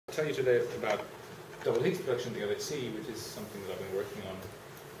I'll tell you today about double Higgs production at the LHC, which is something that I've been working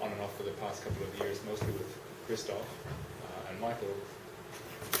on and off for the past couple of years, mostly with Christoph and Michael.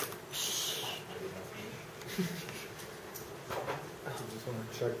 I just want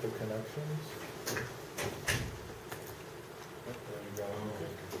to check the connections. There we go.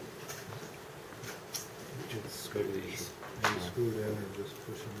 Just maybe screwed in or just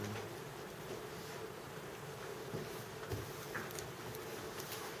pushing in.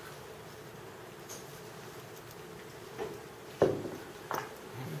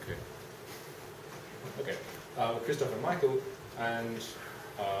 With Christoph and Michael, and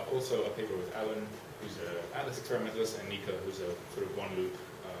also a paper with Alan, who's an Atlas experimentalist, and Nika, who's a sort of one-loop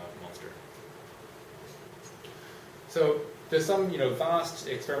monster. So there's some, vast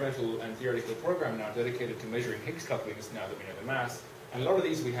experimental and theoretical program now dedicated to measuring Higgs couplings now that we know the mass, and a lot of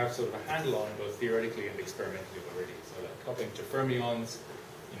these we have sort of a handle on both theoretically and experimentally already. So like coupling to fermions,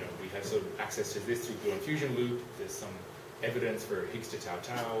 we have sort of access to this through Dolan fusion loop. There's some evidence for Higgs to tau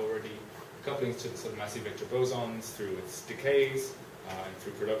already. Couplings to the sort of massive vector bosons through its decays, and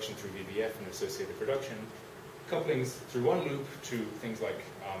through production through VBF and associated production. Couplings through one loop to things like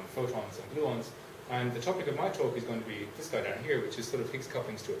photons and gluons. And the topic of my talk is going to be this guy down here, which is sort of Higgs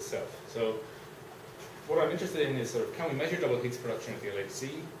couplings to itself. So what I'm interested in is sort of, can we measure double Higgs production at the LHC?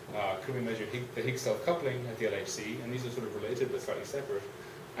 Can we measure the Higgs self-coupling at the LHC? And these are sort of related but slightly separate.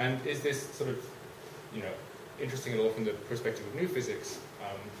 And is this sort of, interesting at all from the perspective of new physics?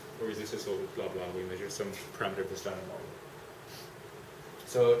 Or is this just all blah blah, we measure some parameter of the standard model?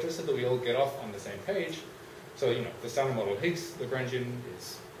 So just so that we all get off on the same page, so the standard model Higgs Lagrangian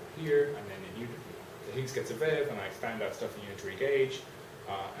is here, and then the Higgs gets a Vev, and I expand that stuff in unitary gauge,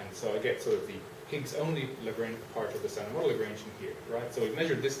 and so I get sort of the Higgs only Lagrange part of the standard model Lagrangian here, right? So we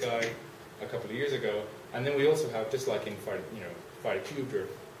measured this guy a couple of years ago, and then we also have, just like in phi cubed or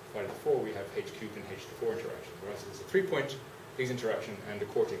phi to the 4, we have H cubed and H to 4 interaction, right? So there's a 3-point Higgs interaction and the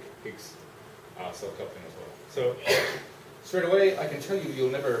quartic Higgs self-coupling as well. So straight away, I can tell you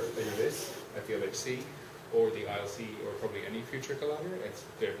you'll never measure this at the LHC or the ILC or probably any future collider.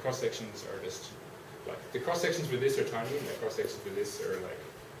 The cross-sections are just like, the cross-sections for this are tiny, and the cross-sections for this are like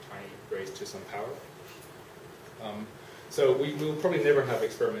tiny raised to some power. So we will probably never have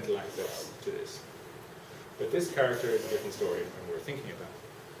experimental access to this. But this character is a different story than we're thinking about.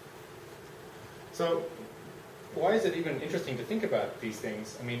 So why is it even interesting to think about these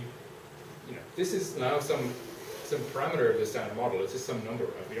things? I mean, this is now some parameter of the standard model. It's just some number.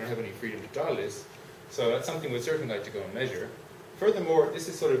 We don't have any freedom to dial this. So that's something we'd certainly like to go and measure. Furthermore, this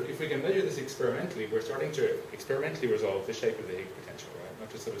is sort of, if we can measure this experimentally, we're starting to experimentally resolve the shape of the Higgs potential, right?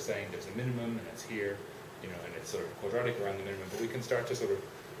 Not just sort of saying there's a minimum and it's here, and it's sort of quadratic around the minimum, but we can start to sort of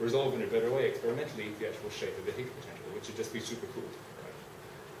resolve in a better way experimentally the actual shape of the Higgs potential, which would just be super cool.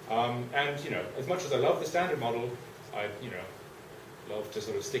 And as much as I love the standard model, I'd love to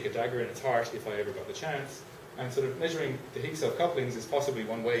sort of stick a dagger in its heart if I ever got the chance. And sort of measuring the Higgs self-couplings is possibly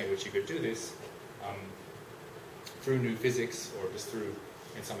one way in which you could do this through new physics, or just through,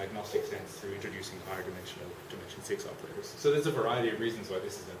 in some agnostic sense, through introducing higher dimension 6 operators. So there's a variety of reasons why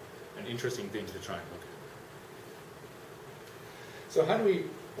this is an interesting thing to try and look at. So how do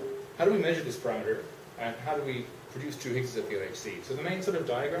we measure this parameter, and how do we produce two Higgses at the LHC? So the main sort of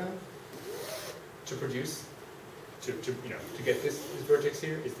diagram to produce, to get this vertex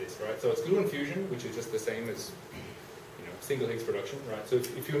here is this, right? So it's gluon fusion, which is just the same as single Higgs production, right? So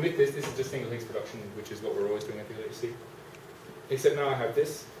if you omit this, this is just single Higgs production, which is what we're always doing at the LHC. Except now I have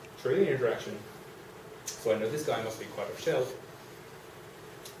this trilinear interaction, so I know this guy must be quite a shell,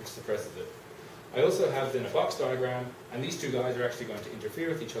 which suppresses it. I also have then a box diagram, and these two guys are actually going to interfere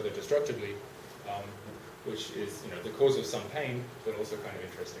with each other destructively, which is the cause of some pain, but also kind of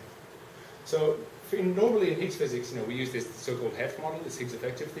interesting. So normally in Higgs physics, we use this so-called Hef model, this Higgs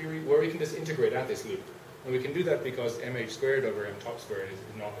effective theory, where we can just integrate out this loop. And we can do that because mh squared over m top squared is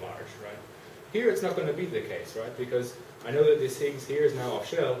not large, right? Here it's not going to be the case, right? Because I know that this Higgs here is now off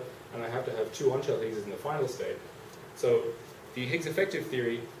shell, and I have to have two on-shell Higgses in the final state. So the Higgs effective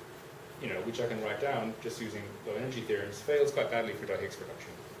theory, which I can write down just using low energy theorems, fails quite badly for di-Higgs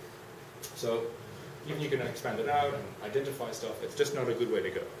production. So even you can expand it out and identify stuff, it's just not a good way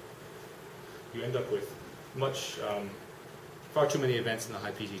to go. You end up with far too many events in the high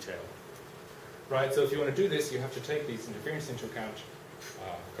PT tail. Right, so if you want to do this, you have to take these interference into account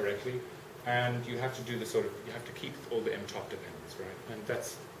correctly, and you have to do the you have to keep all the m-top dependence, right? And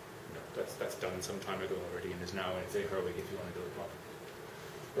that's done some time ago already, and is now in Heroic if you want to do it properly.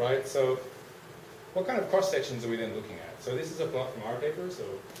 Right, so what kind of cross-sections are we then looking at? So this is a plot from our paper, so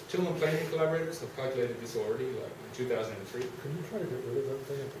Tillman Planning collaborators have calculated this already, like in 2003. Can you try to get rid of that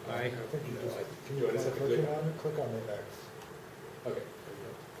thing? I think you just, can do I you just have to click click? on it? Click on the X. Okay.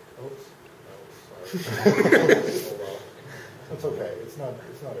 Oops. No, sorry. Oh, well. That's okay. It's not a killer.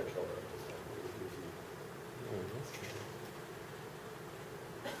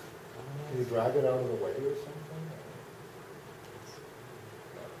 Can you drag it out of the way or something?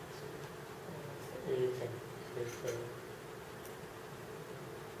 You can.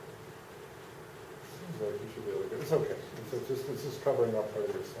 Seems like you should be able to get. It's okay. It's just covering up part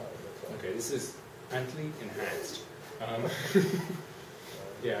of your slide. That's all. Okay, this is Antley enhanced.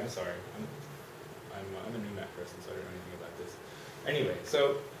 Yeah, I'm sorry. I'm a new Mac person, so I don't know anything about this. Anyway,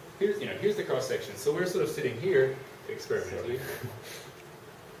 so here's the cross section. So we're sort of sitting here experimentally.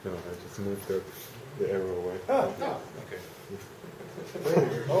 No, I just moved the arrow away. Oh, okay.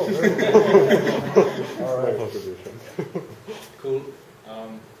 Oh, very good. All My right. position. Cool.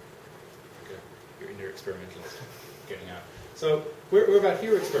 Okay, you're in there experimentalist, getting out. So we're about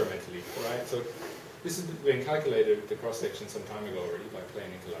here experimentally, right? So this has been calculated, the cross-section, some time ago already by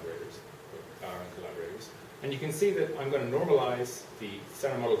planning collaborators, or our own collaborators. And you can see that I'm going to normalize the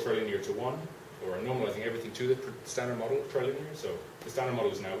standard model trilinear to 1, or I'm normalizing everything to the standard model trilinear. So the standard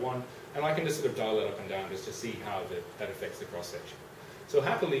model is now 1, and I can just sort of dial it up and down just to see how that affects the cross-section. So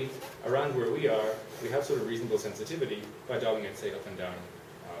happily, around where we are, we have sort of reasonable sensitivity by dialing it, say, up and down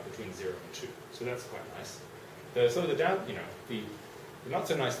between 0 and 2. So that's quite nice. The not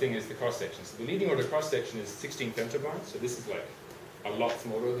so nice thing is the cross-section. So the leading order cross-section is 16 femtobarns, so this is like a lot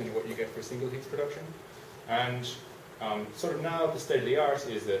smaller than what you get for single Higgs production. And sort of now the state of the art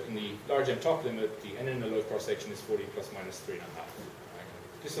is that in the large M top limit, the N in the low cross-section is 40 plus minus 3.5.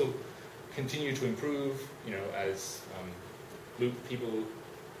 This will continue to improve, as people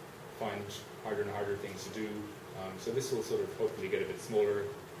find harder and harder things to do. So this will sort of hopefully get a bit smaller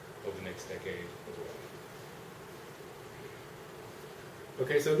over the next decade as well.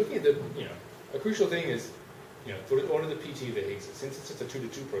 Okay, so looking at a crucial thing is, what are the PT of the Higgs? Since it's just a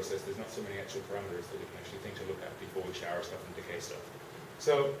 2-to-2 process, there's not so many extra parameters that we can actually think to look at before we shower stuff and decay stuff.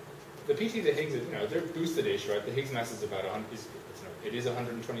 So the PT of the Higgs is, they're boosted-ish, right? The Higgs mass is about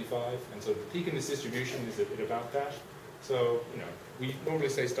 125, and so the peak in this distribution is at about that. So, we normally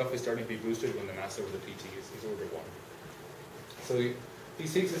say stuff is starting to be boosted when the mass over the PT is order 1. So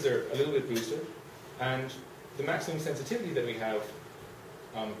these Higgses are a little bit boosted, and the maximum sensitivity that we have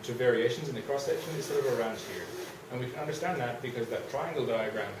to variations in the cross-section is sort of around here. And we can understand that because that triangle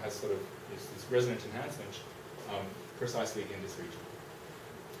diagram has sort of this resonant enhancement precisely in this region.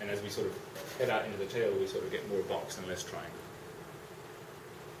 And as we sort of head out into the tail, we sort of get more box and less triangle.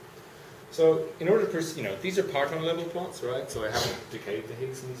 So in order to, these are parton level plots, right? So I haven't decayed the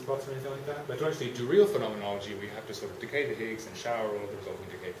Higgs in these plots or anything like that. But to actually do real phenomenology, we have to sort of decay the Higgs and shower all of the resulting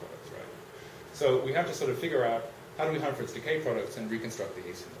decay products, right? So we have to sort of figure out how do we hunt for its decay products and reconstruct the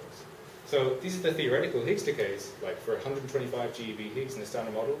Higgs symbols. So these are the theoretical Higgs decays, like for 125 GeV Higgs in the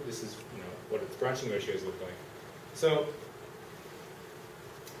standard model. This is, what its branching ratios look like. So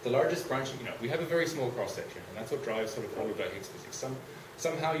the largest branching, we have a very small cross-section, and that's what drives sort of all of di-Higgs physics.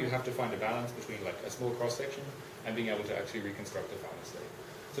 Somehow you have to find a balance between like a small cross-section and being able to actually reconstruct the Fallon state.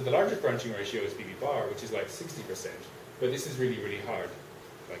 So the largest branching ratio is BB bar, which is like 60%, but this is really, really hard,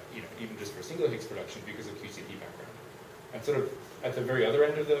 like, even just for single Higgs production because of QCD background. And sort of at the very other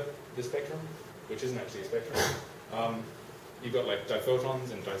end of the spectrum, which isn't actually a spectrum, you've got like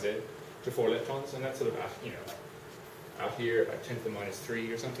diphotons and di-Z to 4 leptons, and that's sort of out here at 10 to the minus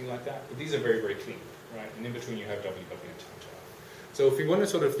 3 or something like that. But these are very, very clean, right? And in between you have WW and tau. So if we want to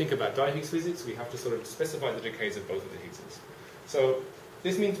sort of think about di-Higgs physics, we have to sort of specify the decays of both of the Higgses. So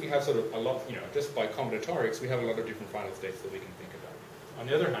this means we have sort of a lot, just by combinatorics, we have a lot of different final states that we can think about. On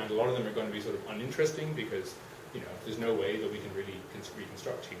the other hand, a lot of them are going to be sort of uninteresting because, there's no way that we can really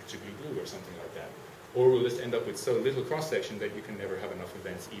reconstruct Higgs to glue or something like that. Or we'll just end up with so little cross-section that you can never have enough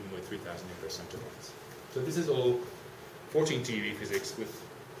events, even with 3,000 inverse femtobarns. So this is all 14 TeV physics with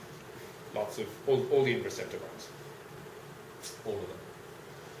lots of, all the inverse femtobarns. All of them.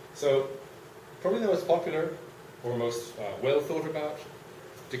 So probably the most popular or most well thought about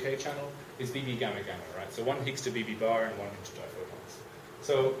decay channel is BB gamma gamma, right? So 1 Higgs to BB bar and 1 to diphotons.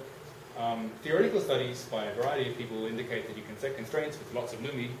 So theoretical studies by a variety of people indicate that you can set constraints with lots of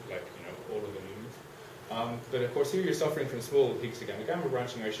NUMI, like all of the NUMIs. But of course here you're suffering from small Higgs to gamma gamma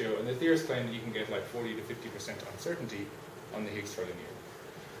branching ratio, and the theorists claim that you can get like 40 to 50% uncertainty on the Higgs trilinear.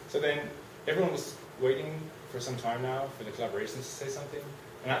 So then everyone was waiting for some time now for the collaborations to say something.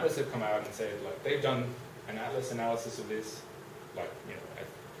 And Atlas have come out and said, like, they've done an Atlas analysis of this, like, at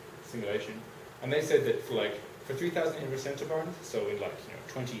simulation. And they said that for 3,000 inverse femtobarns, so in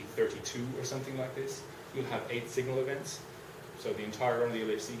 2032 or something like this, you'll have 8 signal events. So the entire run of the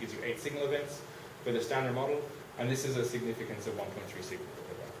LHC gives you 8 signal events for the standard model, and this is a significance of 1.3 signal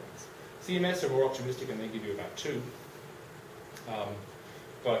for the backgrounds. CMS are more optimistic and they give you about 2.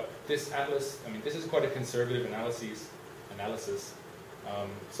 But this atlas, I mean, this is quite a conservative analysis.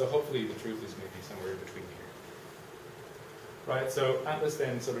 So hopefully the truth is maybe somewhere in between here. Right, so atlas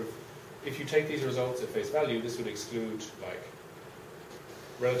then sort of, if you take these results at face value, this would exclude, like,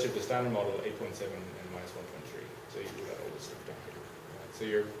 relative to standard model, 8.7 and minus 1.3. So you do that all this stuff down here. Right? So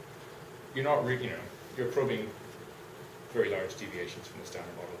you're not you're probing very large deviations from the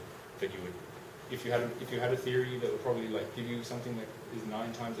standard model that you would, if you had a theory that would probably like give you something that is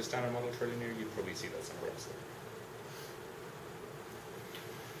 9 times the standard model trilinear, you'd probably see that somewhere else.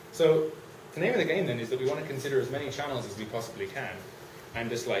 So the name of the game then is that we want to consider as many channels as we possibly can, and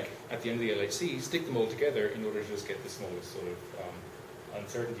just like at the end of the LHC, stick them all together in order to just get the smallest sort of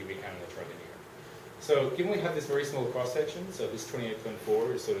uncertainty we can in the trilinear. So given we have this very small cross section, so this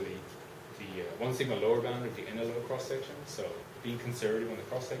 28.4 is sort of the 1 sigma lower bound of the NLO cross section. So being conservative on the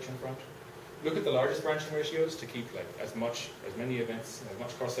cross section front. Look at the largest branching ratios to keep like as many events, as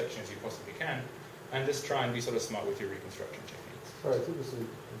much cross section as you possibly can, and just try and be sort of smart with your reconstruction techniques. Sorry, I think this is in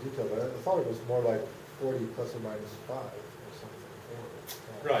detail, but I thought it was more like 40 plus or minus 5 or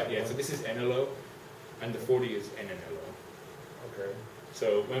something. Right, yeah, so this is NLO, and the 40 is NNLO. Okay.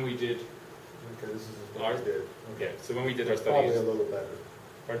 So when we did... Okay, this is what we did. Okay. Yeah, so when we did our studies... studies... Probably a little better.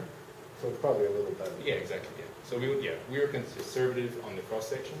 Pardon? So it's probably a little better. Yeah, exactly, yeah. So we were conservative on the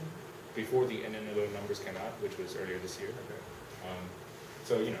cross-section before the NNLO numbers came out, which was earlier this year. Okay.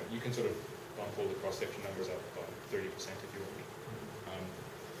 So, you can sort of bump all the cross-section numbers up by 30% if you want.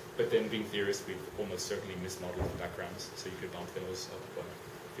 But then being theorists, we've almost certainly mismodeled the backgrounds, so you could bump those up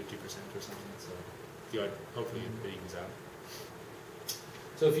by 50% or something. So hopefully it evens out.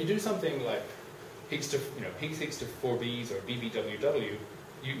 So if you do something like Higgs to 4Bs or BBWW,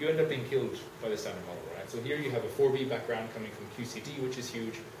 you end up being killed by the standard model, right? So here you have a 4B background coming from QCD, which is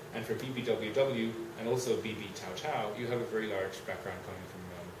huge, and for BBWW and also BB tau tau, you have a very large background coming from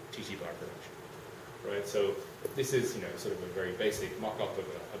TT bar production, right? So this is sort of a very basic mock-up of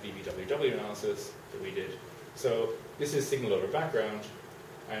a BBWW analysis that we did. So this is signal over background,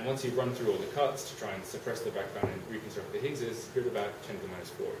 and once you run through all the cuts to try and suppress the background and reconstruct the Higgses, you're about 10 to the minus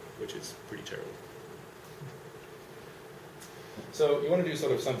 4, which is pretty terrible. So you want to do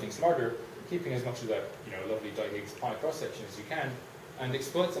sort of something smarter, keeping as much of that lovely di-Higgs pi cross-section as you can, and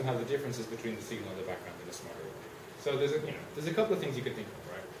exploit somehow the differences between the signal and the background in a smarter way. So there's a couple of things you could think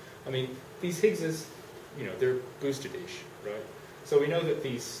of, right? I mean, these Higgses, they're boosted-ish, right? So we know that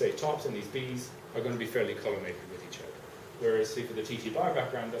these, say, tops and these Bs are going to be fairly collimated with each other. Whereas, say, for the TT bar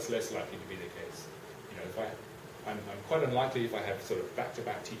background, that's less likely to be the case. I'm quite unlikely if I have sort of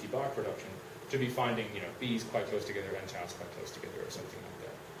back-to-back TT bar production to be finding, Bs quite close together and taus quite close together or something like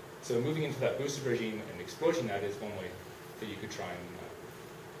that. So moving into that boosted regime and exploiting that is one way that you could try and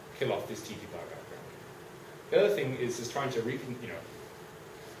kill off this TT bar background. The other thing is just trying to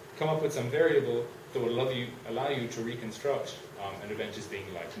come up with some variable that will allow you to reconstruct an event as being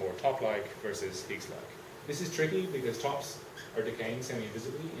like more top-like versus Higgs-like. This is tricky because tops are decaying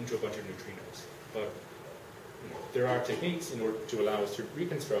semi-invisibly into a bunch of neutrinos, but there are techniques in order to allow us to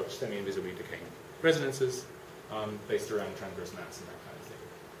reconstruct semi-invisibly decaying resonances based around transverse mass and that kind of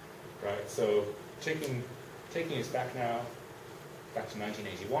thing. Right? So taking us back to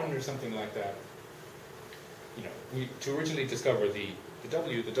 1981 or something like that, to originally discover the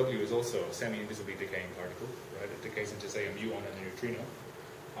W is also a semi-invisibly decaying particle, right? It decays into, say, a muon and a neutrino.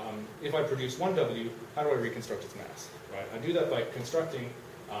 If I produce one W, how do I reconstruct its mass? Right? I do that by constructing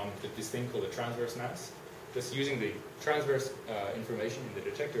this thing called a transverse mass, just using the transverse information in the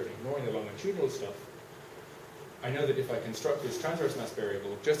detector and ignoring the longitudinal stuff. I know that if I construct this transverse mass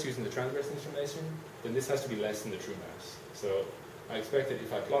variable just using the transverse information, then this has to be less than the true mass. So I expect that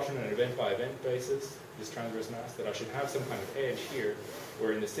if I plot on an event-by-event basis, this transverse mass, that I should have some kind of edge here,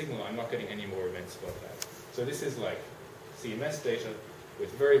 where in the signal I'm not getting any more events above that. So this is like CMS data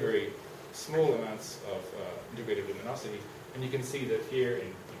with very, very small amounts of integrated luminosity, and you can see that here,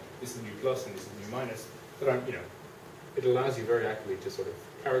 this is mu plus and this is mu minus, that it allows you very accurately to sort of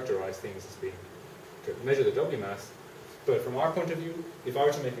characterize things as being, to measure the W mass. But from our point of view, if I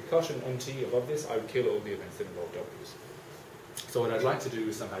were to make a cut on T above this, I would kill all the events that involve W's. So what I'd like to do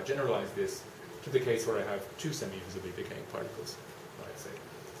is somehow generalize this to the case where I have two semi-visibly decaying particles, I'd say.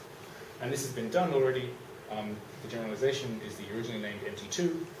 And this has been done already. The generalization is the originally named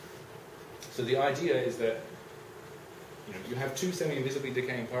MT2. So the idea is that you have two semi-invisibly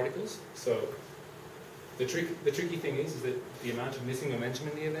decaying particles. So the tricky thing is that the amount of missing momentum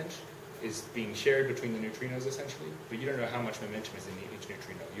in the event is being shared between the neutrinos essentially, but you don't know how much momentum is in each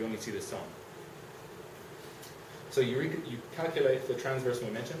neutrino. You only see the sum. So you calculate the transverse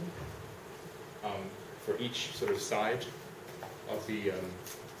momentum for each sort of side of the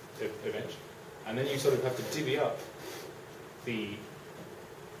event, and then you sort of have to divvy up the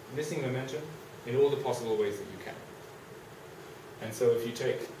missing momentum in all the possible ways that you can. And so if you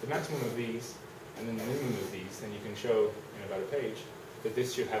take the maximum of these and then the minimum of these, then you can show in about a page that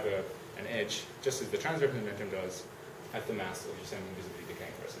this should have an edge, just as the transverse momentum does, at the mass of your semi-invisibly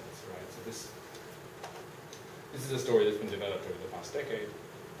decaying resonance, right? So this is a story that's been developed over the past decade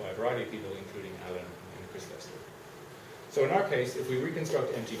by a variety of people, including Alan and Chris Lester. So in our case, if we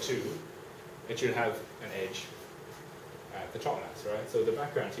reconstruct MT2, it should have an edge at the top mass, right? So the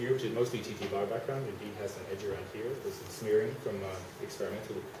background here, which is mostly TT bar background, indeed has an edge around here. There's some smearing from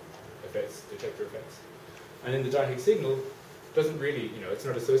experimental effects, detector effects. And then the di-Higgs signal doesn't really, it's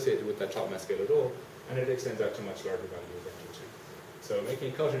not associated with that top mass scale at all, and it extends out to much larger values of MT2. So making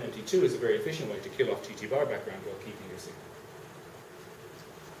a cut in MT2 is a very efficient way to kill off TT bar background while keeping your signal.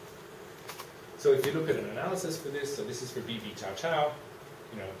 So if you look at an analysis for this, so this is for BB tau tau,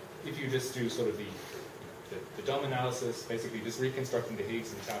 if you just do sort of the dumb analysis, basically just reconstructing the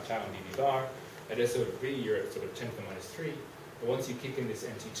Higgs and tau tau and BB bar, at S over B you're at sort of 10 to the minus 3, but once you kick in this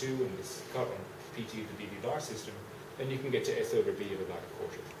MT2 and this cut on PT of the BB bar system, then you can get to S over B of about a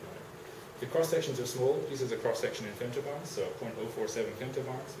quarter. Right? The cross sections are small. This is a cross section in femtobars, so 0.047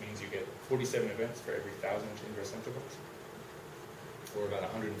 femtobars means you get 47 events for every 1,000 inverse femtobars, or about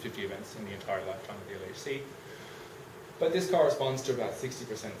 150 events in the entire lifetime of the LHC. But this corresponds to about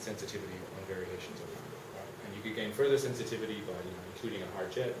 60% sensitivity on variations of lambda. Right? And you could gain further sensitivity by including a hard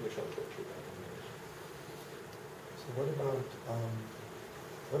jet, which I'll talk to you about in a minute. So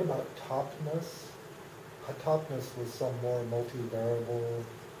what about topness? Topness was some more multivariable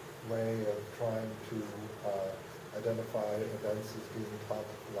way of trying to identify events as being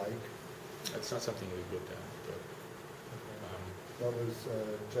top-like. That's not something we've looked at. But, that was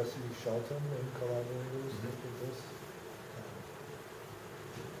Jesse Shelton and collaborators that did this.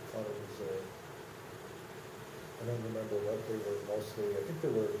 I thought it was, I don't remember what they were mostly, I think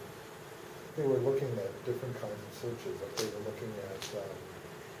they were looking at different kinds of searches. Like they were looking at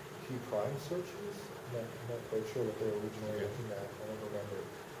T prime searches. I'm not quite sure what they were originally looking at. I don't remember.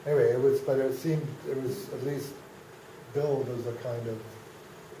 Anyway, it was at least billed as a kind of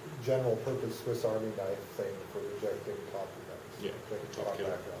general purpose Swiss Army knife thing for rejecting top events. Yeah, top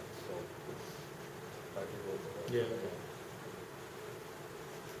backgrounds. So might be worth it. Yeah.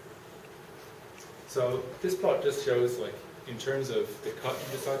 So this plot just shows, like, in terms of the cut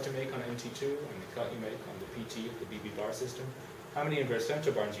you decide to make on MT2 and the cut you make on the PT of the BB bar system, how many inverse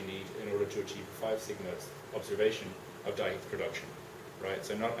femtobars you need in order to achieve 5 sigma observation of di-Higgs production, right?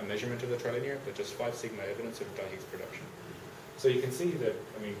 So not a measurement of the trilinear, but just 5 sigma evidence of di-Higgs production. So you can see that,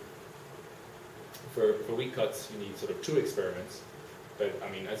 I mean, for weak cuts, you need sort of 2 experiments, but I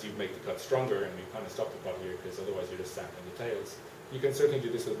mean, as you make the cut stronger, and we kind of stop the plot here because otherwise you're just sampling the tails, you can certainly do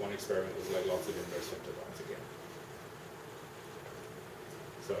this with 1 experiment with like lots of inverse femtobars again.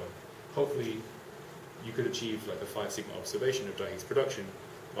 So hopefully you could achieve like a 5 sigma observation of di-Higgs production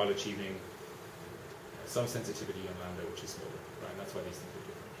while achieving some sensitivity on lambda, which is smaller, right? And that's why these things are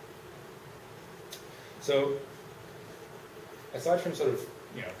different. So aside from sort of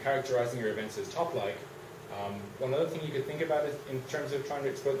characterizing your events as top-like, one other thing you could think about in terms of trying to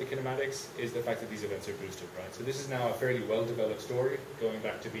exploit the kinematics is the fact that these events are boosted, right? So this is now a fairly well-developed story going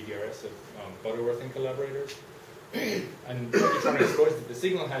back to BDRS of Butterworth and collaborators. And what you're trying to exploit is that the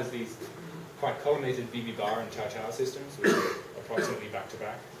signal has these quite collimated BB bar and tau tau systems, which are approximately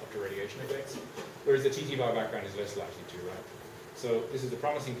back-to-back up to radiation effects, whereas the TT bar background is less likely to, right? So this is a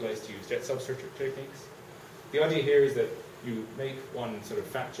promising place to use jet substructure techniques. The idea here is that you make one sort of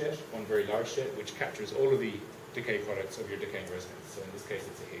fat jet, one very large jet, which captures all of the decay products of your decaying resonance. So in this case,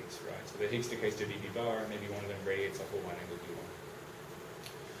 it's a Higgs, right? So the Higgs decays to BB bar, maybe one of them radiates a whole wide-angle U1.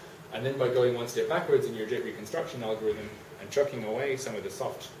 And then by going one step backwards in your jet reconstruction algorithm and chucking away some of the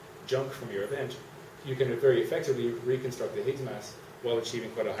soft junk from your event, you can very effectively reconstruct the Higgs mass while achieving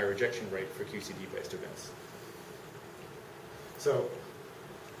quite a high rejection rate for QCD-based events. So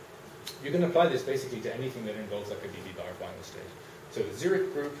you can apply this basically to anything that involves like a BB bar final state. So the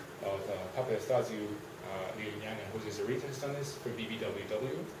Zurich group of Papaestasiou, Liu Yang, and Jose Zarita has done this for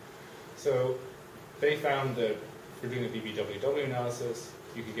BBWW. So they found that for doing a BBWW analysis,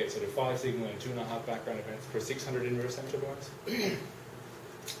 you could get sort of 5 sigma and 2.5 background events per 600 inverse femtobars.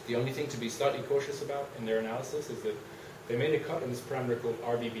 The only thing to be slightly cautious about in their analysis is that they made a cut in this parameter called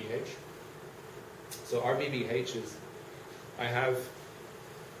RBBH. So RBBH is, I have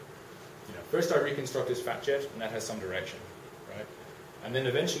first I reconstruct this fat jet, and that has some direction, right? And then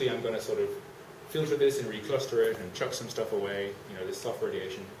eventually I'm going to sort of filter this and recluster it and chuck some stuff away, this soft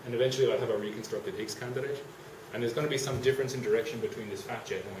radiation, and eventually I'll have a reconstructed Higgs candidate. And there's going to be some difference in direction between this fat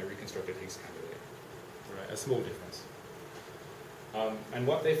jet and my reconstructed Higgs candidate, right? A small difference. And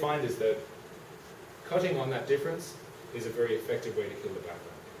what they find is that cutting on that difference is a very effective way to kill the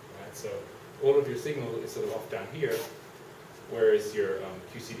background, right? So all of your signal is sort of off down here, whereas your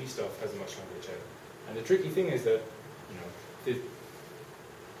QCD stuff has a much longer tail. And the tricky thing is that,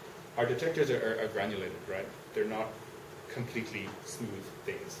 our detectors are granulated, right? They're not completely smooth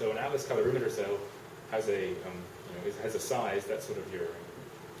things. So an Atlas calorimeter cell has a has a size that's sort of your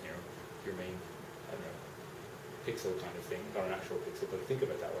main, I don't know, pixel kind of thing, not an actual pixel, but think of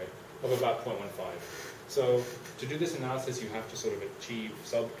it that way, of about 0.15. So to do this analysis, you have to sort of achieve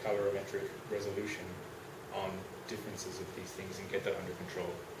sub-calorimetric resolution on differences of these things and get that under control.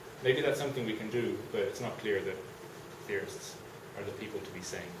 Maybe that's something we can do, but it's not clear that theorists are the people to be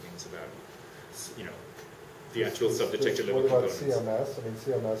saying things about, the actual subdetector level components. What about CMS? I mean,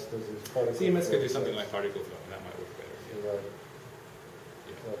 CMS does these particle flow. CMS could do something like particle flow, and that might work better. Yeah.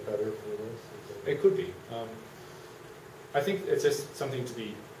 Is that better for this? It could be. I think it's just something to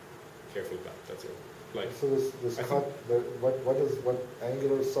be careful about. That's it. So this cut, what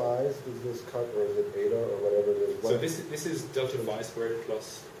angular size does this cut, or is it eta or whatever it is? So this is delta phi squared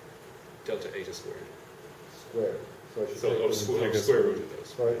plus delta eta squared. Squared. So I should take square root of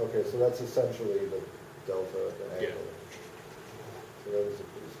those. Right. Okay. So that's essentially the delta, the angle. Yeah. So that is a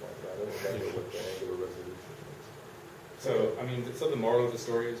pretty small amount. I don't remember what the angular resolution is. So I mean, the moral of the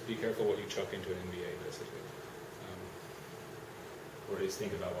story is be careful what you chuck into an MBA, basically, or at least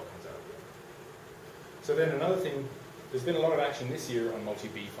think about what comes out of it. So then another thing, there's been a lot of action this year on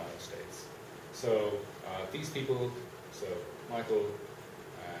multi-B final states. So these people, so Michael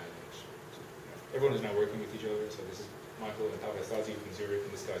and everyone is now working with each other. So this is Michael and Tavastazi from Zurich,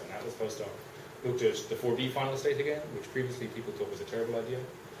 and this guy's an Atlas postdoc. Looked at the 4B final state again, which previously people thought was a terrible idea.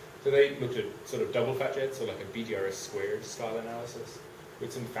 So they looked at sort of double fat jets, so like a BDRS squared style analysis,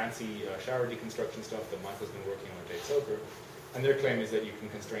 with some fancy shower deconstruction stuff that Michael's been working on at Dave Soper. And their claim is that you can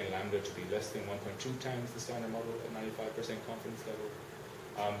constrain lambda to be less than 1.2 times the standard model at 95% confidence level.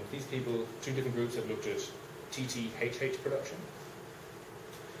 These people, two different groups, have looked at TT-HH production.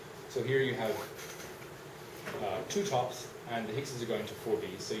 So here you have two tops, and the Higgses are going to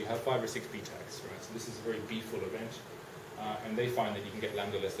 4B, so you have 5 or 6 B tags, right? So this is a very B-full event, and they find that you can get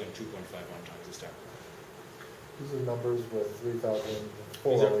lambda less than 2.51 times the standard. These are numbers with 3,000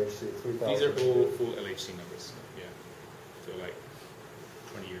 full LHC. 3,000. These are all full LHC numbers. Yeah. So like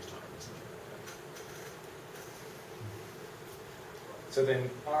 20 years time or something like that. So then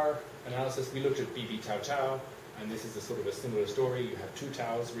our analysis, we looked at BB tau tau, and this is a sort of a similar story. You have two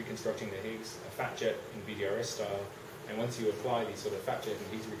taus reconstructing the Higgs, a fat jet in BDRS style, and once you apply these sort of fat jet and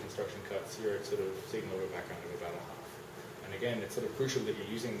Higgs reconstruction cuts, you're at sort of signal or background of about a half. And again, it's sort of crucial that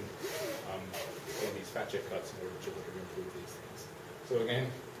you're using all these fat jet cuts in order to improve these things. So again,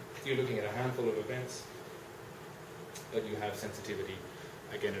 you're looking at a handful of events that you have sensitivity,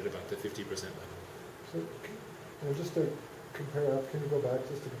 again, at about the 50% level. So, just to compare, can you go back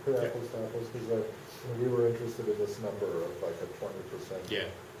just to compare apples to apples? Because we were interested in this number of like a 20%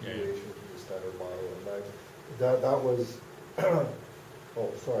 deviation from the standard model, and that was,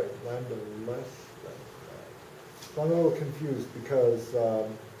 oh, sorry, lambda less than that. So I'm a little confused because,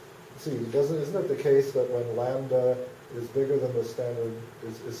 see, isn't it the case that when lambda is bigger than the standard,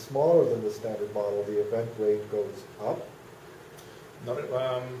 is smaller than the standard model, the event rate goes up? Not at,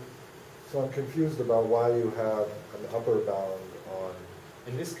 So I'm confused about why you have an upper bound on...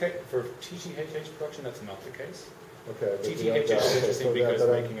 In this case, for TT-HH production, that's not the case. Okay. TT-HH is interesting because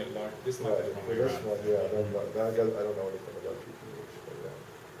making it large. This might be the wrong way around. This one, yeah, I don't know anything about TT-H, but yeah.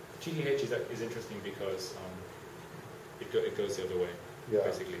 TT-H is interesting because it goes the other way,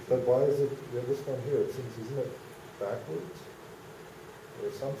 basically. But why is it, this one here, it seems, isn't it backwards?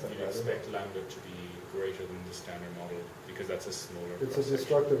 Or something. You'd expect lambda to be greater than the standard model because that's a smaller. It's a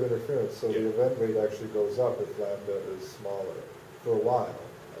destructive interference, so the event rate actually goes up if lambda is smaller for a while,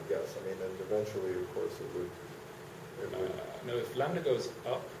 I guess. I mean, and eventually, of course, it would. No, if lambda goes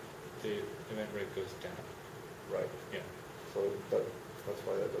up, the event rate goes down. Right. Yeah. So that's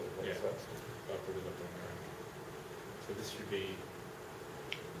why that doesn't make sense. Upward is up and around. So this should be.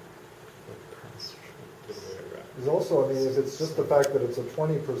 There's also, I mean, if it's just the fact that it's a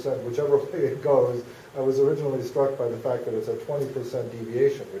 20%, whichever way it goes, I was originally struck by the fact that it's a 20%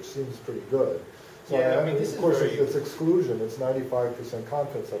 deviation, which seems pretty good. So I mean, this of course, is it's exclusion. It's 95%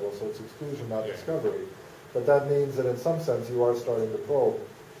 confidence level, so it's exclusion, not discovery. But that means that in some sense you are starting to probe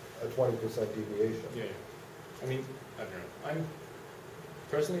a 20% deviation. Yeah. I mean, I don't know.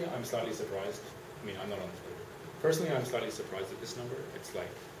 Personally, I'm slightly surprised. I mean, I'm not on this paper. Personally, I'm slightly surprised at this number. It's like,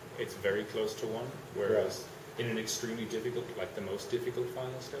 it's very close to 1, whereas in an extremely difficult, like the most difficult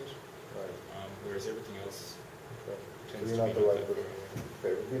final state, Right. whereas everything else Okay. tends So to you're be not the not right that person. far.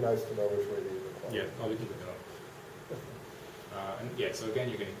 Okay, it would be nice to know which way these are going. Yeah, I'll keep it up. And yeah, so again,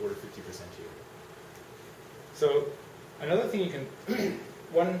 you're getting order 50% here. So another thing you can,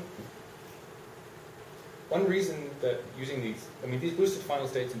 one reason that using these, I mean, these boosted final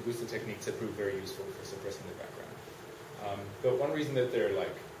states and boosted techniques have proved very useful for suppressing the background. But one reason that they're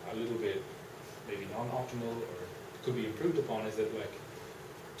like a little bit maybe non-optimal or could be improved upon is that like,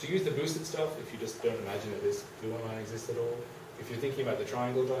 to use the boosted stuff, if you just don't imagine that this blue line exists at all, if you're thinking about the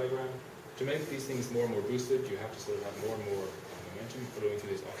triangle diagram, to make these things more and more boosted, you have to sort of have more and more momentum flowing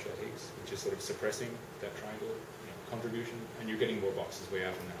through this offshot Higgs, which is sort of suppressing that triangle contribution, and you're getting more boxes way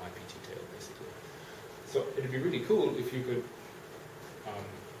out in the IPT tail, basically. So it'd be really cool if you could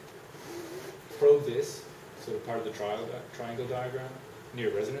probe this, sort of part of the triangle diagram,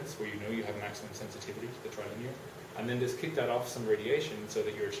 near resonance, where you know you have maximum sensitivity to the trilinear, and then just kick that off some radiation so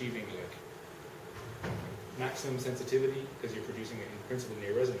that you're achieving like maximum sensitivity because you're producing it in principle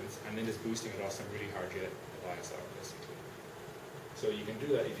near resonance, and then just boosting it off some really hard jet of ISR, basically. So you can do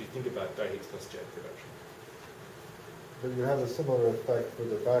that if you think about di-Higgs plus jet production. But you have a similar effect for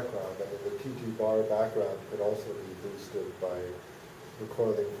the background. I mean, the TT bar background could also be boosted by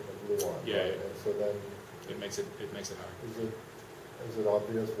recoiling from the blue one. Yeah, right? yeah. And so then It makes it hard. is it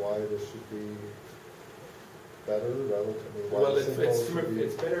obvious why this should be better relatively? Why Well, the signal should be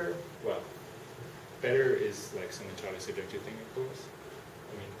it's better. Well, better is like some entirely subjective thing, of course.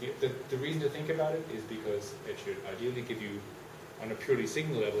 I mean, the reason to think about it is because it should ideally give you, on a purely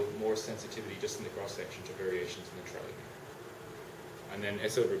signal level, more sensitivity just in the cross section to variations in the trilinear. And then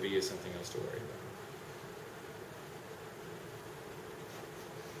S over B is something else to worry about.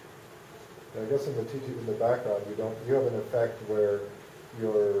 I guess in the TT in the background, you have an effect where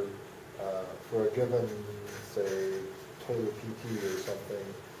you're for a given, say, total PT or something,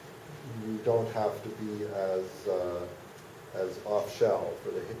 you don't have to be as off shell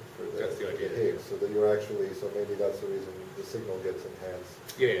for the Higgs, so that you're actually, so maybe that's the reason the signal gets enhanced.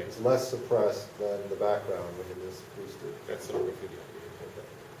 Yeah. It's less suppressed than the background when it is boosted. That's sort of roughly the idea. Okay.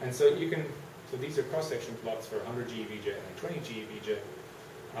 And so you can, so these are cross-section plots for 100 GeV jet and 20 GeV jet.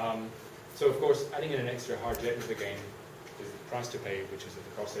 So of course, adding in an extra hard jet into the game is the price to pay, which is that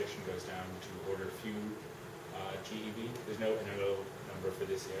the cross-section goes down to order few GeV. There's no NLO number for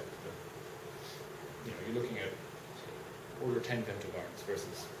this yet, but you're looking at order 10 femtobarns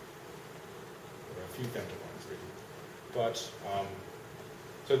versus or a few femtobarns really. But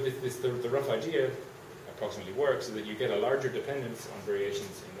so the rough idea approximately works is that you get a larger dependence on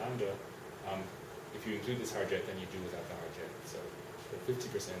variations in lambda if you include this hard jet than you do without the hard jet. So 50%,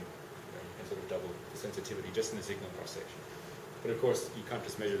 you can sort of double the sensitivity just in the signal cross section. But of course, you can't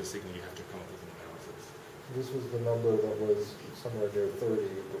just measure the signal; you have to come up with an analysis. This was the number that was somewhere near 30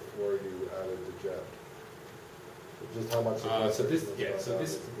 before you added the jet. Just how much? So this, yeah. So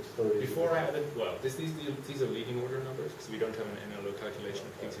this, 30 before I added, well, these are leading order numbers because we don't have an NLO calculation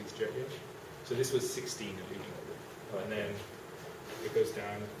of Higgses jet yet. So this was 16 in leading order, and then it goes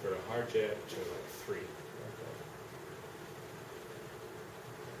down for a hard jet to like 3.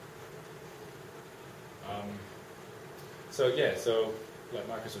 So yeah, so like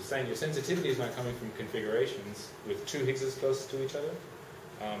Marcus was saying, your sensitivity is now coming from configurations with 2 Higgses close to each other.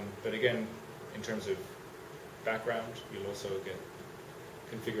 But again, in terms of background, you'll also get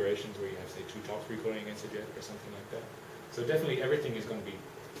configurations where you have, say, 2 tops recoiling against a jet or something like that. So definitely everything is going to be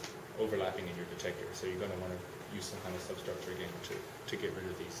overlapping in your detector. So you're going to want to use some kind of substructure again to get rid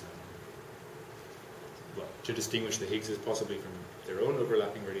of these. Well, to distinguish the Higgses possibly from their own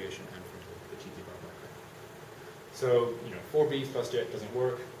overlapping radiation and from the TT bar background. So, 4B plus jet doesn't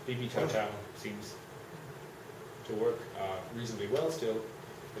work. BB tau tau seems to work reasonably well still.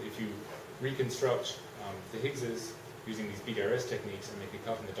 But if you reconstruct the Higgses using these BDRS techniques and make a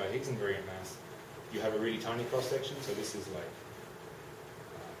cut in the di-Higgs invariant mass, you have a really tiny cross-section. So this is like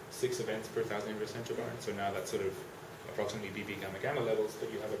 6 events per 1,000 inverse femtobarn. So now that's sort of approximately BB gamma gamma levels,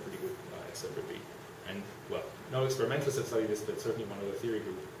 but you have a pretty good S over B. And, well, no experimentalists have studied this, but certainly one other theory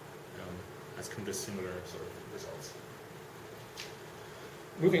group has come to similar sort of results.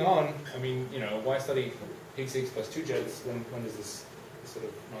 Moving on, I mean, why study Higgs plus 2 jets? When does this sort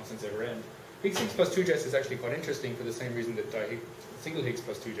of nonsense ever end? Higgs plus 2 jets is actually quite interesting for the same reason that single Higgs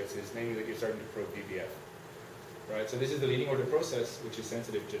plus 2 jets is, namely that you're starting to probe BBF. Right? So this is the leading order process, which is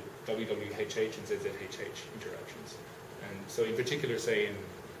sensitive to WWHH and ZZHH interactions. And so in particular, say in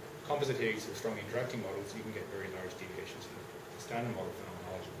composite Higgs or strong interacting models, you can get very large deviations from the standard model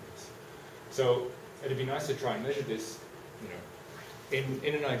phenomenology. So it'd be nice to try and measure this, you know.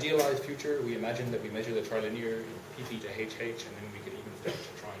 In an idealized future, we imagine that we measure the trilinear in pp to hh, and then we could even start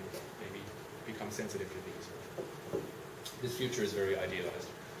to try and maybe become sensitive to these. This future is very idealized.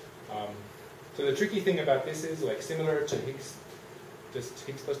 So the tricky thing about this is, like, similar to Higgs, just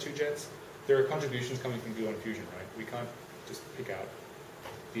Higgs plus 2 jets, there are contributions coming from gluon fusion, right? We can't just pick out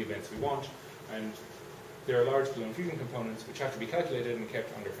the events we want, and there are large gluon fusion components which have to be calculated and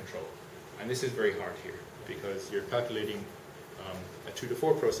kept under control. And this is very hard here, because you're calculating a 2 to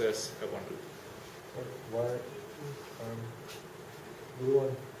 4 process at one loop.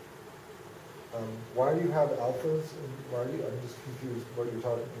 Why do you have alphas? I'm just confused what you're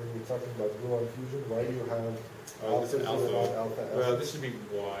talking when you're talking about gluon fusion. Why do you have this is alpha alpha. S? Well, this should be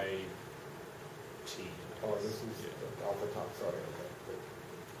YT. Oh, this is alpha top. Sorry. Okay.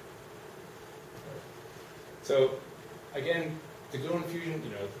 So again, the gluon fusion,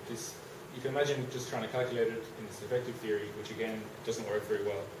 you know, this, you can imagine just trying to calculate it in this effective theory, which again doesn't work very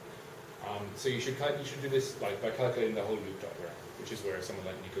well. So you should do this by calculating the whole loop diagram, which is where someone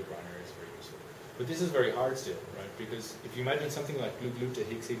like Nico Greiner is very useful. But this is very hard still, right? Because if you imagine something like glue glue to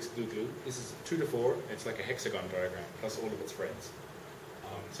Higgs Higgs glue glue, this is 2 to 4. It's like a hexagon diagram plus all of its friends.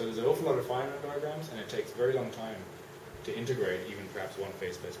 So there's an awful lot of Feynman diagrams, and it takes a very long time to integrate even perhaps one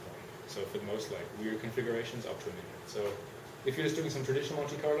phase-space point. So for the most like weird configurations, up to a minute. So if you're just doing some traditional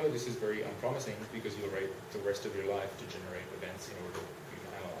Monte Carlo, this is very unpromising because you'll write the rest of your life to generate events in order to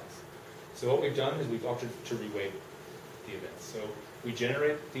analyze. So what we've done is we've opted to reweight the events. So we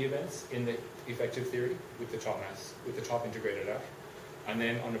generate the events in the effective theory with the top mass, with the top integrated out, and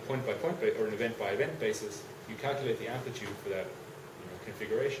then on a point-by-point or an event-by-event basis, you calculate the amplitude for that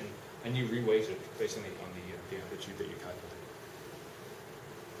configuration, and you reweight it based on the amplitude that you calculate.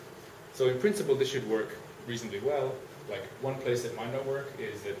 So in principle, this should work reasonably well. Like one place that might not work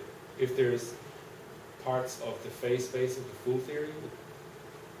is that if there's parts of the phase space of the full theory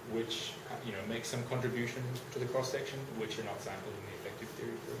which make some contribution to the cross section, which are not sampled in the effective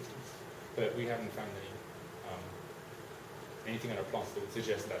theory, for instance. But we haven't found anything on our plots that would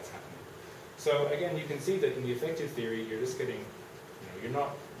suggest that's happening. So again, you can see that in the effective theory, you're just getting, you're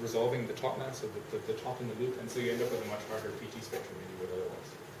not resolving the top mass or the top in the loop, and so you end up with a much harder PT spectrum than you would otherwise.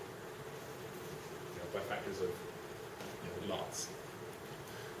 By factors of lots.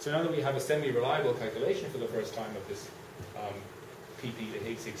 So now that we have a semi-reliable calculation for the first time of this PP to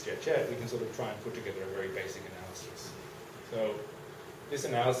Higgs Higgs jet jet, we can sort of try and put together a very basic analysis. So this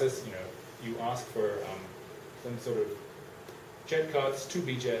analysis, you ask for some sort of jet cuts, 2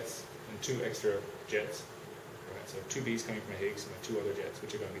 B jets, and 2 extra jets. Right? So 2 B's coming from a Higgs and 2 other jets,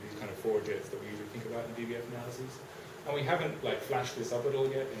 which are going to be these kind of 4 jets that we usually think about in BBF analyses. And we haven't flashed this up at all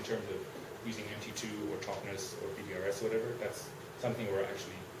yet in terms of using MT2 or Topness or BDRS or whatever. That's something we're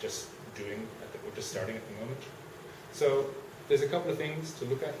actually just doing, we're just starting at the moment. So there's a couple of things to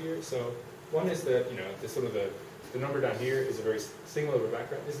look at here. So one is that, the number down here is a very single over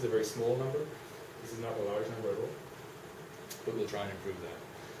background. This is a very small number. This is not a large number at all. But we'll try and improve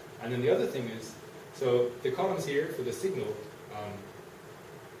that. And then the other thing is, so the columns here for the signal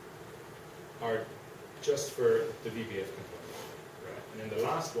are just for the VBF component. Right? And then the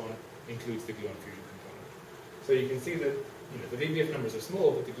last one includes the gluon fusion component. So you can see that the VBF numbers are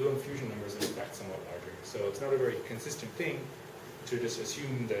small, but the gluon fusion numbers are in fact somewhat larger. So it's not a very consistent thing to just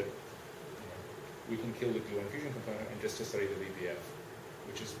assume that we can kill the gluon fusion component and just to study the VBF,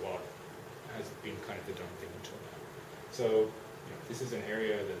 which is what has been kind of the done thing until now. So this is an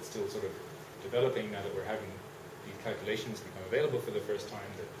area that's still sort of developing now that we're having these calculations become available for the first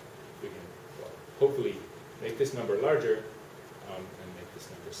time, that we can hopefully make this number larger and make this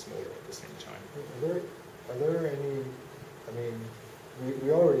number smaller at the same time. Are there any,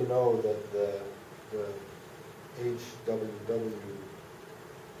 we already know that the HWW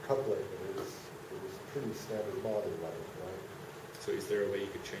coupling is pretty standard model, right? So is there a way you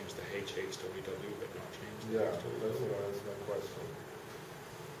could change the HHWW but not change the HWW? HWW? That's my question.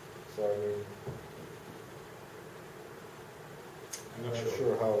 So I'm not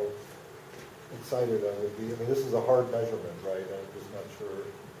sure how excited I would be. This is a hard measurement, right? I'm just not sure.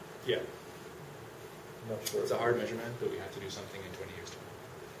 Yeah. I'm not sure. It's a hard measurement, but we have to do something in 20 years' time.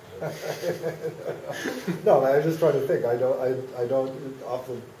 No, I was just trying to think. I don't off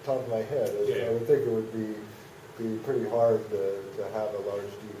the top of my head. I would think it would be pretty hard to have a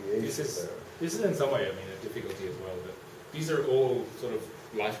large deviation there. This is in some way, a difficulty as well. But these are all sort of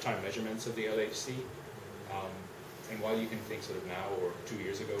lifetime measurements of the LHC. And while you can think sort of now or 2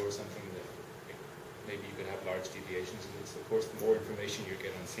 years ago or something that maybe you could have large deviations in this. Of course, the more information you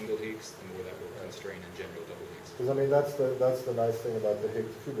get on single Higgs, the more that will constrain in general double Higgs. Because I mean, that's the nice thing about the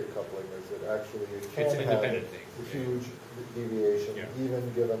Higgs cubic coupling is that actually it can It's an have independent thing. a huge deviation, even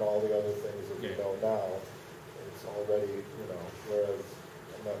given all the other things that we know now. It's already, whereas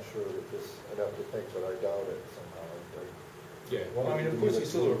I'm not sure that this, I'd have to think, but I doubt it somehow. But yeah, well, I mean, of course, you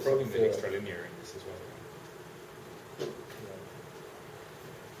still are probing the Higgs trilinear in this as well.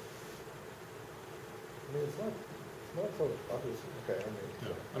 I mean, it's not so obvious. Okay,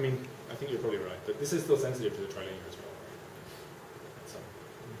 No, I mean, I think you're probably right, but this is still sensitive to the trilinear as well, right? At some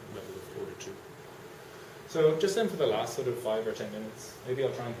level of order 2. So just then for the last sort of 5 or 10 minutes, maybe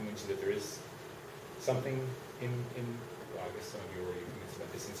I'll try and convince you that there is something in well, I guess some of you already convinced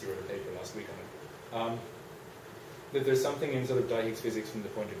about this since you wrote a paper last week on it, that there's something in sort of di-Higgs physics from the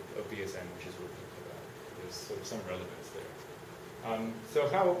point of BSM which is worth thinking about. There's sort of some relevance there. So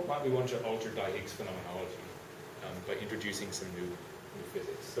how might we want to alter di-Higgs phenomenology by introducing some new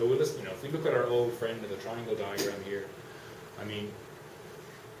physics? So we'll just, if we look at our old friend of the triangle diagram here, I mean,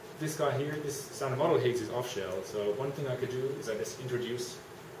 this guy here, this standard model Higgs is off-shell, so one thing I could do is I just introduce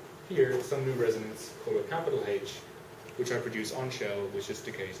here some new resonance called a capital H, which I produce on-shell, which just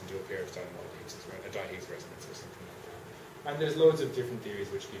decays into a pair of standard model Higgs, a di-Higgs resonance or something like that. And there's loads of different theories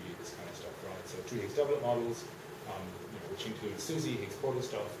which give you this kind of stuff, right? So 2 Higgs doublet models, which include SUSY, Higgs portal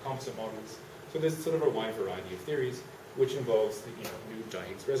stuff, composite models. So there's sort of a wide variety of theories which involves the, new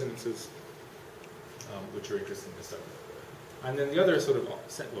di-Higgs resonances, which are interesting to study. And then the other sort of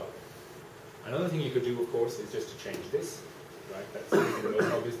another thing you could do, of course, is just to change this, right? That's the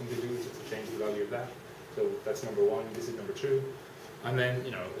most obvious thing to do, is just to change the value of that. So that's number 1. This is number 2. And then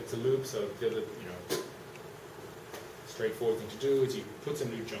it's a loop. So the other straightforward thing to do is you put some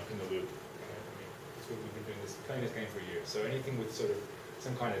new junk in the loop. We've been doing this, playing this game for years. So anything with sort of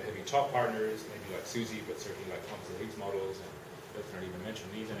some kind of heavy top partners, maybe like SUSY, but certainly like composite Higgs models, and let's not even mention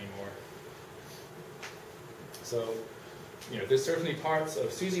these anymore. So, there's certainly parts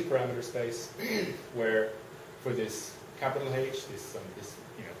of SUSY parameter space where, for this capital H, this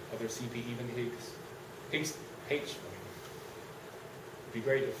other CP even Higgs H. It'd be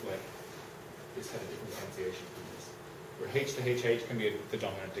great if this had a different pronunciation from this, where H to HH can be the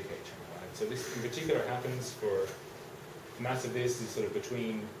dominant decay channel. So this in particular happens for the mass of this is sort of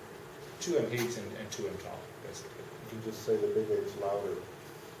between 2m Higgs and 2m top, basically. You can just say the big H louder.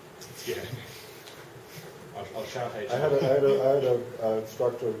 Yeah. I'll shout H. I had a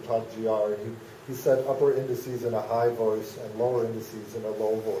instructor who taught GR. He said upper indices in a high voice and lower indices in a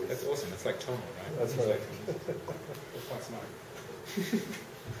low voice. That's awesome. That's like tonal, right? That's right. That's quite smart.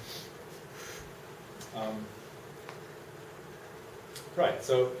 Right,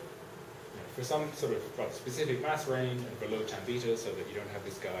 so for some sort of specific mass range and below tan beta, so that you don't have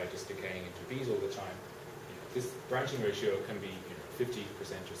this guy just decaying into B's all the time, this branching ratio can be 50%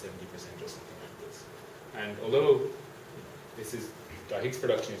 or 70% or something like this. And although this is di-Higgs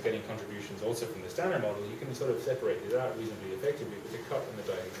production is getting contributions also from the standard model, you can sort of separate it out reasonably effectively with a cut in the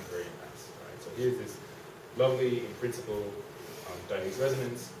di-Higgs invariant mass. Right? So here's this lovely, in principle, di-Higgs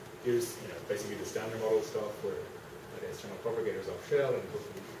resonance. Here's basically the standard model stuff where the external propagators off shell, and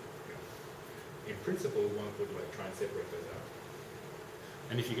hopefully, in principle, one could try and separate those out.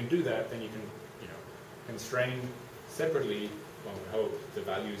 And if you can do that, then you can constrain separately, one would hope, the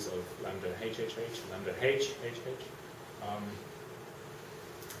values of lambda HHH, lambda HHH,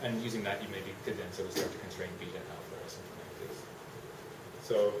 and using that, you maybe could then sort of start to constrain beta alpha or something like this.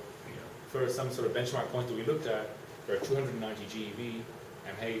 So, for some sort of benchmark point that we looked at, there are 290 GeV,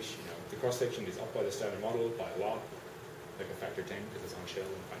 MH, the cross-section is up by the standard model by a lot, like a factor 10, because it's on shell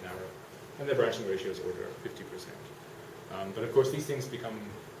and quite narrow. And the branching ratio is order of 50%. But of course, these things become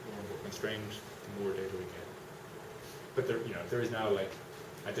more and more constrained the more data we get. But there is now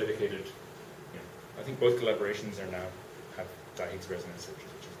a dedicated, I think both collaborations are now have di-Higgs resonance searches,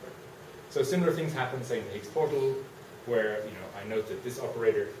 which is great. So similar things happen, say in the Higgs portal, where I note that this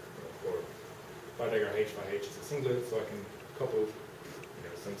operator for phi dagger H by H is a singlet, so I can couple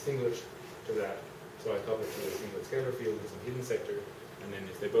some singlet to that. So I couple it to a singlet scalar field and some hidden sector. And then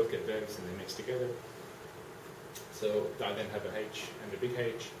if they both get vevs and they mix together, so I then have a H and a big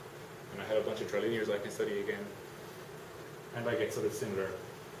H, and I have a bunch of trilinears I can study again, and I get sort of similar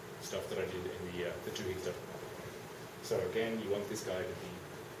stuff that I did in the 2 Higgs double model. So again, you want this guy to be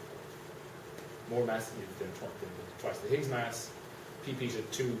more massive than twice the Higgs mass, PP to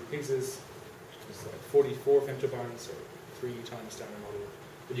 2 Higgses, which is 44 femtobarns, or 3 times standard model.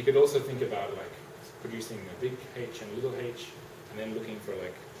 But you could also think about producing a big H and a little h, and then looking for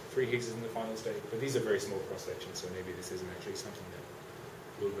 3 Higgses in the final state. But these are very small cross sections, so maybe this isn't actually something that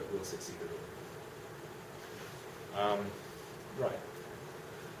we'll succeed at all. Right.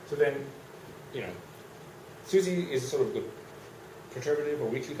 So then, SUSY is a sort of good perturbative or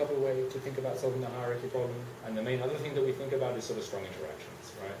weakly coupled way to think about solving the hierarchy problem. And the main other thing that we think about is sort of strong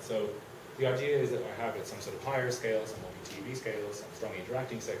interactions, right? So the idea is that I have at some sort of higher scale, some multi-TeV scale, some strongly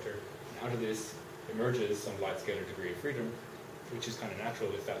interacting sector, and out of this emerges some light scalar degree of freedom, which is kind of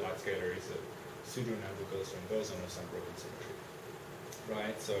natural if that light scalar is a pseudo-Navier-Goldstone boson of some broken symmetry,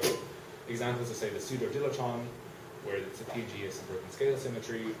 right? So examples of, say, the pseudo-dilaton, where it's a PG of some broken scale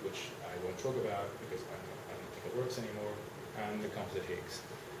symmetry, which I won't talk about because I don't think it works anymore, and the composite Higgs.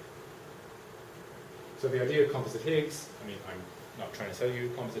 So the idea of composite Higgs, I mean, I'm not trying to sell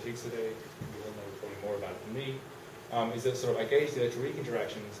you composite Higgs today, you all know probably more about it than me, is that sort of I gauge the electroweak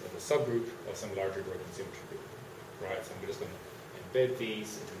interactions of a subgroup of some larger broken symmetry group, right? So I'm just going to embed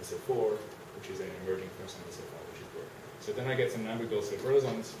these into the SO4, which is then emerging from some of the SO5, which is broken. So then I get some Navier-Goldstone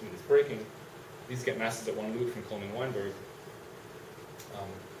bosons from this breaking. These get masses at one loop from Coleman-Weinberg,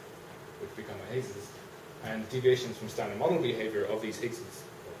 which become my Higgses. And deviations from standard model behavior of these Higgses,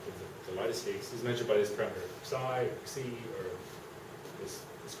 the lightest Higgs, is measured by this parameter psi, or xi, or this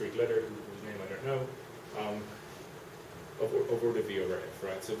Greek letter, whose name I don't know, of order V over F,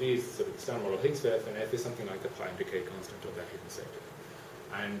 right? So V is sort of the standard model Higgs of F, and F is something like the pi and decay constant of that hidden sector.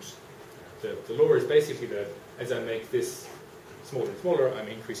 And the law is basically that as I make this smaller and smaller, I'm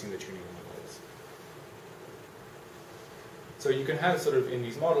increasing the tuning of my models. So you can have sort of in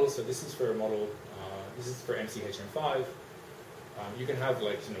these models, so this is for a model, this is for MCHM5, you can have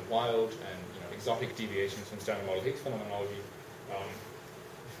like wild and exotic deviations from standard model Higgs phenomenology,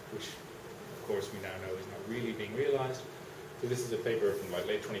 which of course we now know is not really being realized. So this is a paper from like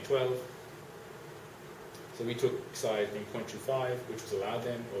late 2012. So we took psi being 0.25, which was allowed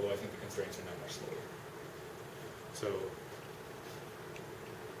then, although I think the constraints are now much slower. So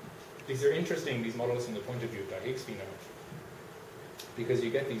these are interesting, these models from the point of view of di-Higgs phenom, because you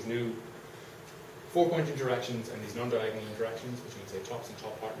get these new 4-point interactions and these non-diagonal interactions between, say, tops and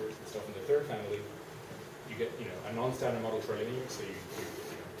top partners and stuff in the third family. You get, a non-standard model trilinear, so you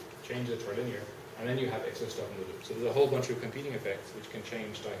change the trilinear, and then you have extra stuff in the loop. So there's a whole bunch of competing effects which can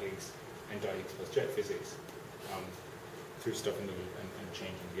change di-Higgs and di-Higgs plus jet physics through stuff in the loop and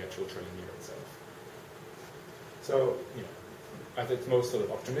changing the actual trilinear itself. So, at its most sort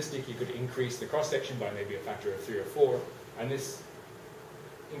of optimistic, you could increase the cross-section by maybe a factor of 3 or 4, and this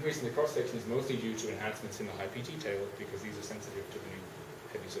increase in the cross-section is mostly due to enhancements in the high PT tail, because these are sensitive to the new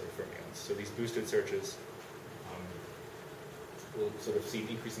heavy sort of fermions. So these boosted searches will sort of see an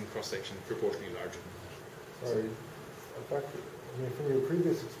increase in cross-section proportionally larger than that. Sorry, in fact, from your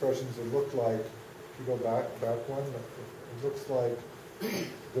previous expressions, it looked like, if you go back one, it looks like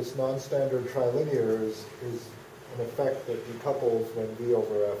this non-standard trilinear is an effect that decouples when V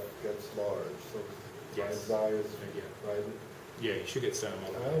over F gets large. So yes. Xi is right. Yeah, you should get standard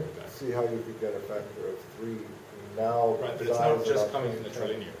model. I don't see how you could get a factor of 3 now. Right, but it's not just coming from the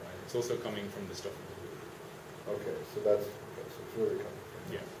trilinear, right? It's also coming from the stuff in the loop. Okay, so that's it's really coming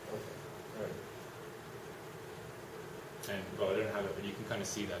from. Yeah. Okay. All right. And well, I don't have it, but you can kind of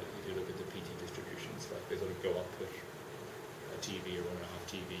see that if you look at the PT distributions, right? They sort of go up with a TeV or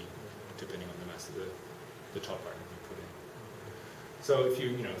 1.5 TeV, depending on the mass of the top part that you put in. So if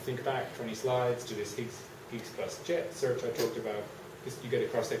you think back 20 slides to this Higgs plus jet search I talked about, you get a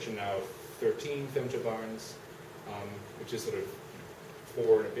cross-section now of 13 femtobarns, which is sort of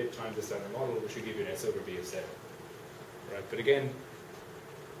 4 and a bit times the standard model, which should give you an S over B of 7. Right? But again,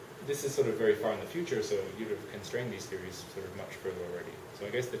 this is sort of very far in the future, so you'd have constrained these theories sort of much further already. So I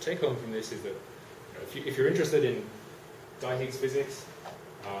guess the take-home from this is that if you're interested in di-Higgs physics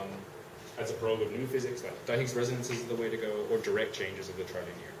as a probe of new physics, like di-Higgs resonances is the way to go, or direct changes of the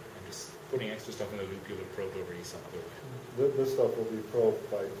trilinear. And just putting extra stuff in the loop, you'll have probed over some other way. This stuff will be probed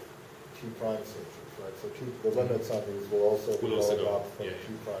by T prime searches, right? So the limits on these will also be rolled up from T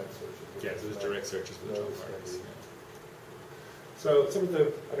prime searches. Yeah, so there's direct searches for the top parts. Yeah. So sort of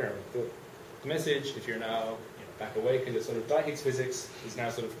the message, if you're now back awake, is that sort of di-Higgs physics is now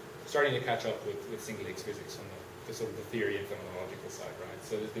sort of starting to catch up with single Higgs physics on the sort of the theory and phenomenological side, right?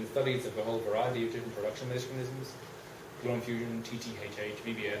 So there's been studies of a whole variety of different production mechanisms, gluon fusion, TTHH,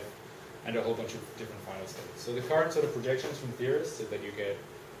 BBF, and a whole bunch of different final states. So the current sort of projections from theorists is that you get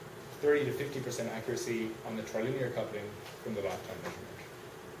 30 to 50% accuracy on the trilinear coupling from the lifetime measurement.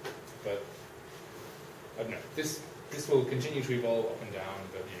 But I don't know. This will continue to evolve up and down,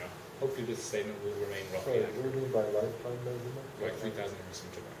 but hopefully this statement will remain roughly accurate. What do you mean by lifetime measurement? Like 3,000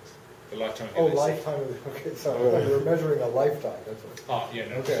 femtobarns. The lifetime of the LHC. Lifetime. Okay, sorry. We're measuring a lifetime. That's what. Ah, yeah,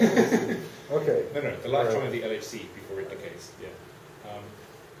 no. Okay. Okay. No, the lifetime of the LHC before it decays. Yeah.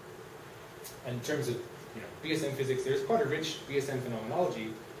 And in terms of BSM physics, there's quite a rich BSM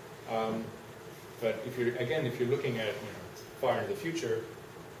phenomenology, but if you're looking at far into the future,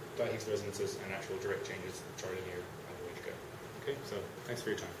 di-Higgs resonances and actual direct changes, trilinear, are the way to go. Okay, so thanks for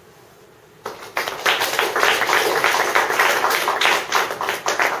your time.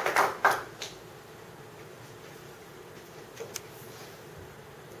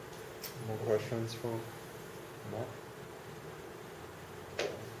 More questions from Matt?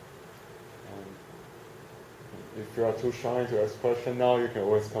 If you are too shy to ask questions now, you can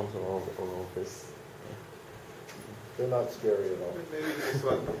always come to our office. They're not scary at all. Maybe this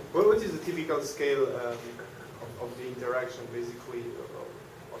one. What is the typical scale of the interaction, basically,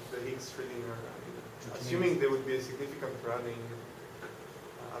 of the Higgs trilinear? Assuming there would be a significant running.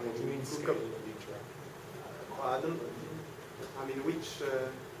 What do you mean scale of the interaction?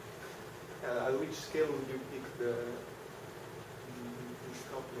 At which scale would you pick this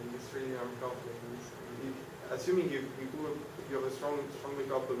coupling, this trilinear coupling? Assuming you have a strongly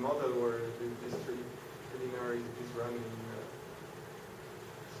coupled model where this trilinear is running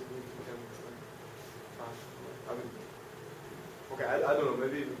significant fashion. Okay, I don't know.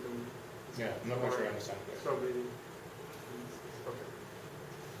 Maybe we can. Yeah, I'm not quite sure I understand that. Probably. Okay.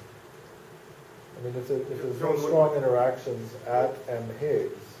 I mean, if there's no strong interactions at M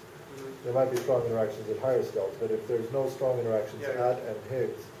Higgs, there might be strong interactions at higher scales, but if there's no strong interactions at M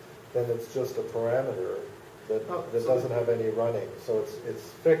Higgs, then it's just a parameter that doesn't have any running. So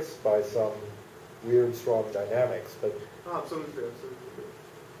it's fixed by some weird strong dynamics, but absolutely. Yeah.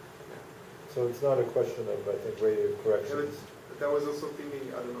 So it's not a question of, I think, radial corrections. But I was also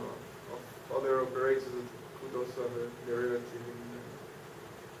thinking, I don't know, of other operators that could also have a derivative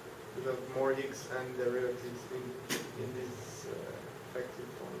could have more Higgs and derivatives in this effective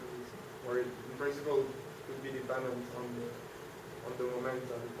form, where it, in principle, could be dependent on the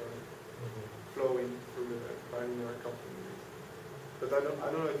momentum flowing through the trilinear coupling. But I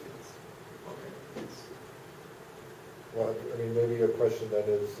don't know if it's okay. Well, I mean, maybe a question that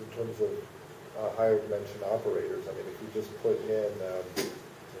is in terms of higher dimension operators. I mean, if you just put in,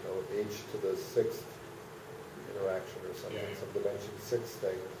 h to the 6th interaction or something, some dimension 6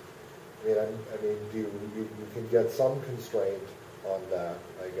 thing. I mean, you can get some constraint on that,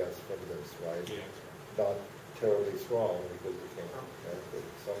 I guess, from this, right? Yeah. Not terribly strong because you can't.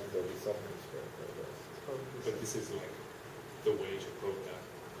 There'll be some constraint, I guess. But this is like the way to probe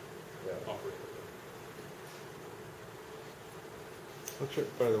that operator. Actually,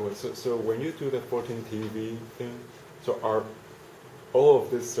 by the way, so when you do the 14 TV thing, so are all of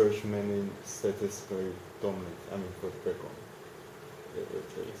this search mainly statistically dominant? I mean, for the background.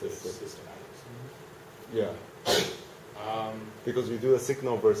 It's systematic. Yeah. Because you do a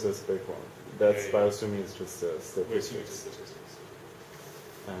signal versus background. That's by assuming it's just statistics.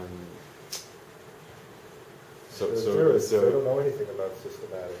 So they don't know anything about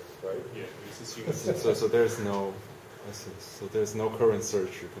systematics, right? Yeah, it's assuming. So there's no. I see. So there's no current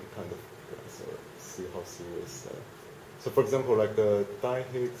search you can kind of see how serious. So for example, like the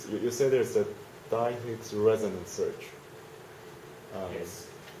di-Higgs, you say there's a di-Higgs resonance search. Yes.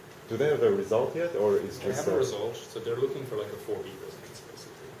 Do they have a result yet, or is they just have a result? So they're looking for like a 4B resonance,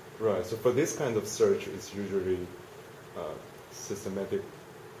 basically. Right. So for this kind of search, it's usually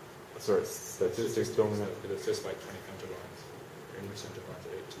statistics dominant. But it's just like 20 femtolines, inverse femtolines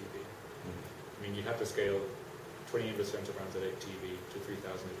at 8 TeV. I mean, you have to scale 20 inverse femtolines at 8 TeV to 3000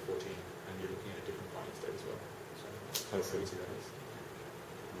 at 14, and you're looking at a different quantity state as well. So that's how easy that is.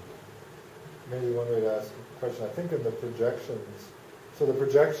 Maybe one way to ask a question, I think in the projections, so the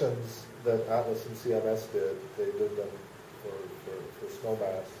projections that Atlas and CMS did, they did them for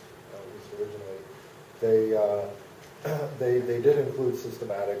snowmass, at least originally. They did include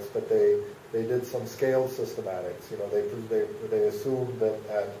systematics, but they did some scaled systematics. They assumed that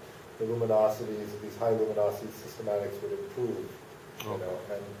at the luminosities, these high luminosities, systematics would improve.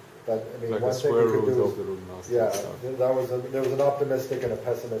 But I mean, like one a thing square you could root do of is, the luminosity. there was an optimistic and a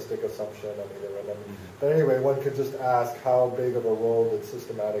pessimistic assumption. I mean, there were but anyway, one could just ask how big of a role did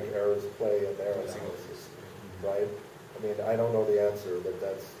systematic errors play in their analysis, right? I mean, I don't know the answer, but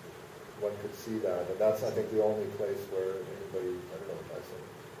one could see that, and that's, I think, the only place where anybody, I don't know, that's it.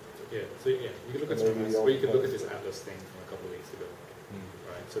 Yeah, so you could look at snowmass, or you could look at this Atlas thing from a couple of weeks ago,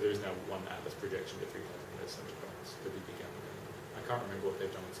 right? So there's now one Atlas projection to 3000 inverse femtolines that we began. I can't remember what they've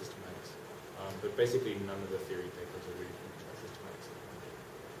done with systematics, but basically none of the theory papers are really finished by systematics.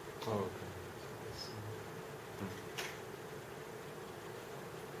 Oh, okay.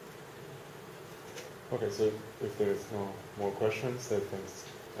 Okay, so if there is no more questions, then thanks,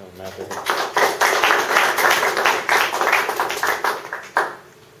 Matt.